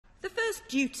first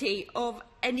duty of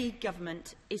any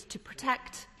government is to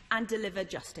protect and deliver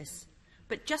justice.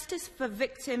 But justice for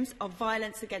victims of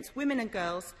violence against women and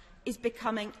girls is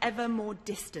becoming ever more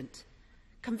distant.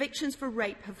 Convictions for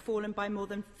rape have fallen by more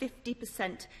than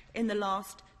 50% in the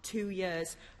last 2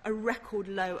 years, a record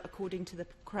low according to the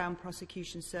Crown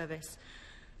Prosecution Service.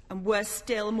 And worse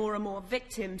still, more and more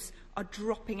victims are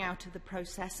dropping out of the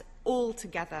process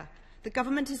altogether. The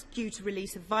government is due to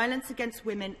release a violence against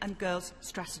women and girls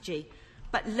strategy,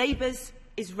 but Labour's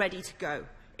is ready to go,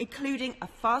 including a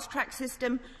fast-track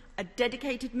system, a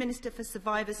dedicated minister for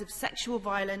survivors of sexual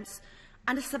violence,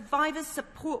 and a survivors'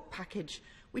 support package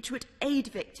which would aid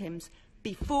victims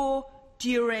before,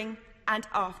 during and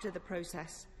after the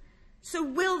process. So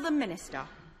will the Minister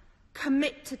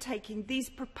commit to taking these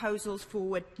proposals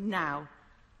forward now?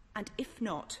 And if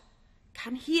not,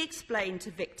 can he explain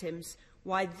to victims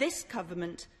why this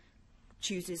government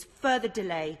chooses further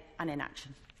delay and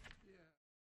inaction?